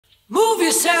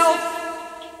yourself.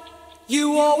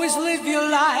 You always live your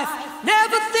life,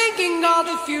 never thinking of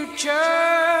the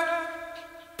future.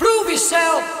 Prove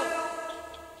yourself.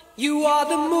 You are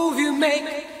the move you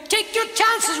make. Take your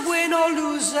chances, win or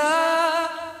loser.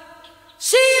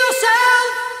 See yourself.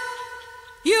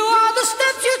 You are the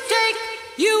steps you take.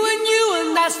 You,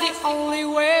 and that's the only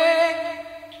way.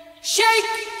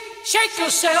 Shake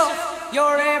yourself.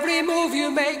 Your every move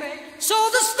you make. So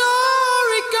the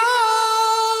story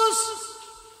goes.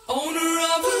 Owner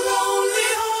of a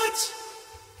lonely heart.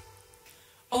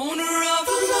 Owner of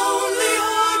a lonely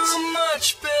heart. Much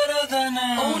better than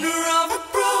an owner of a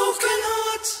broken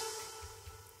heart.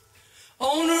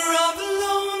 Owner of a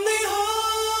lonely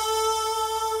heart.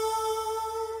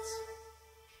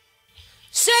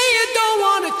 Say you don't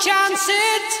want to chance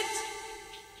it.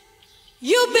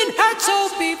 You've been hurt so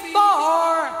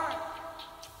before.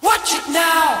 Watch it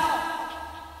now.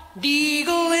 The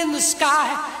eagle in the sky,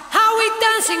 how we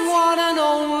dancing one and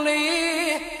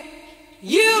only.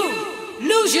 You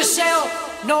lose yourself,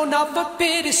 no, not for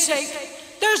pity's sake.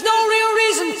 There's no real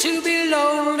reason to be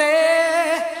lonely.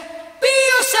 Be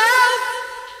yourself,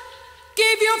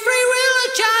 give your free will a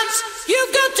chance.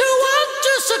 You've got to want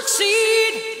to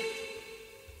succeed.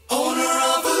 Owner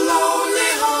of a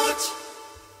lonely heart.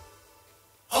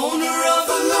 Owner of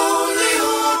a lonely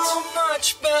heart. Much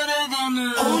better than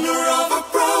an owner of a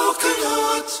broken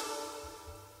heart.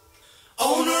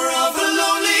 Owner of a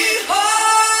lonely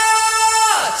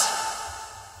heart.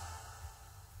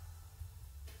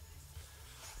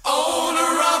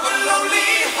 Owner of a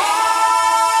lonely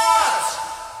heart.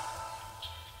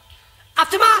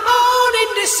 After my own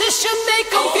indecision, they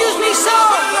confuse me so.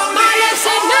 My lips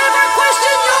say never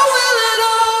question your will at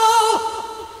all.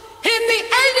 In the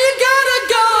end, you gotta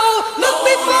go. Look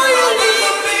before you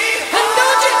leave, and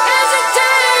don't you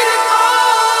hesitate at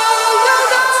all. No,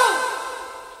 no.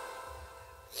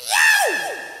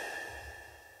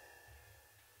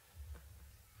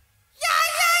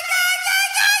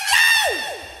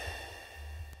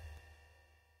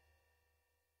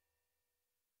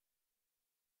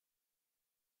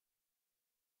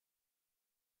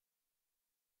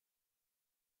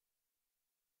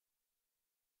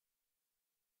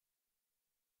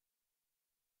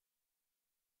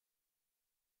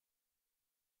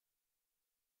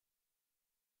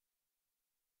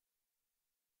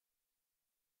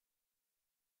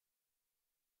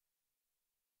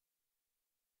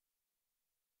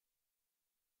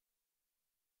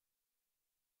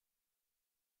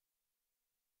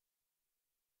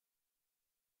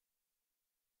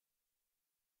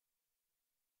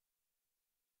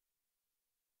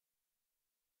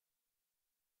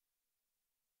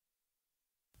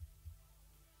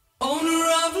 Owner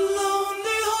of a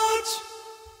lonely heart.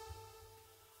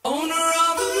 Owner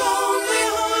of a lonely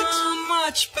heart.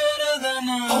 Much better than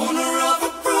an owner of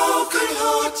a broken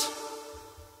heart.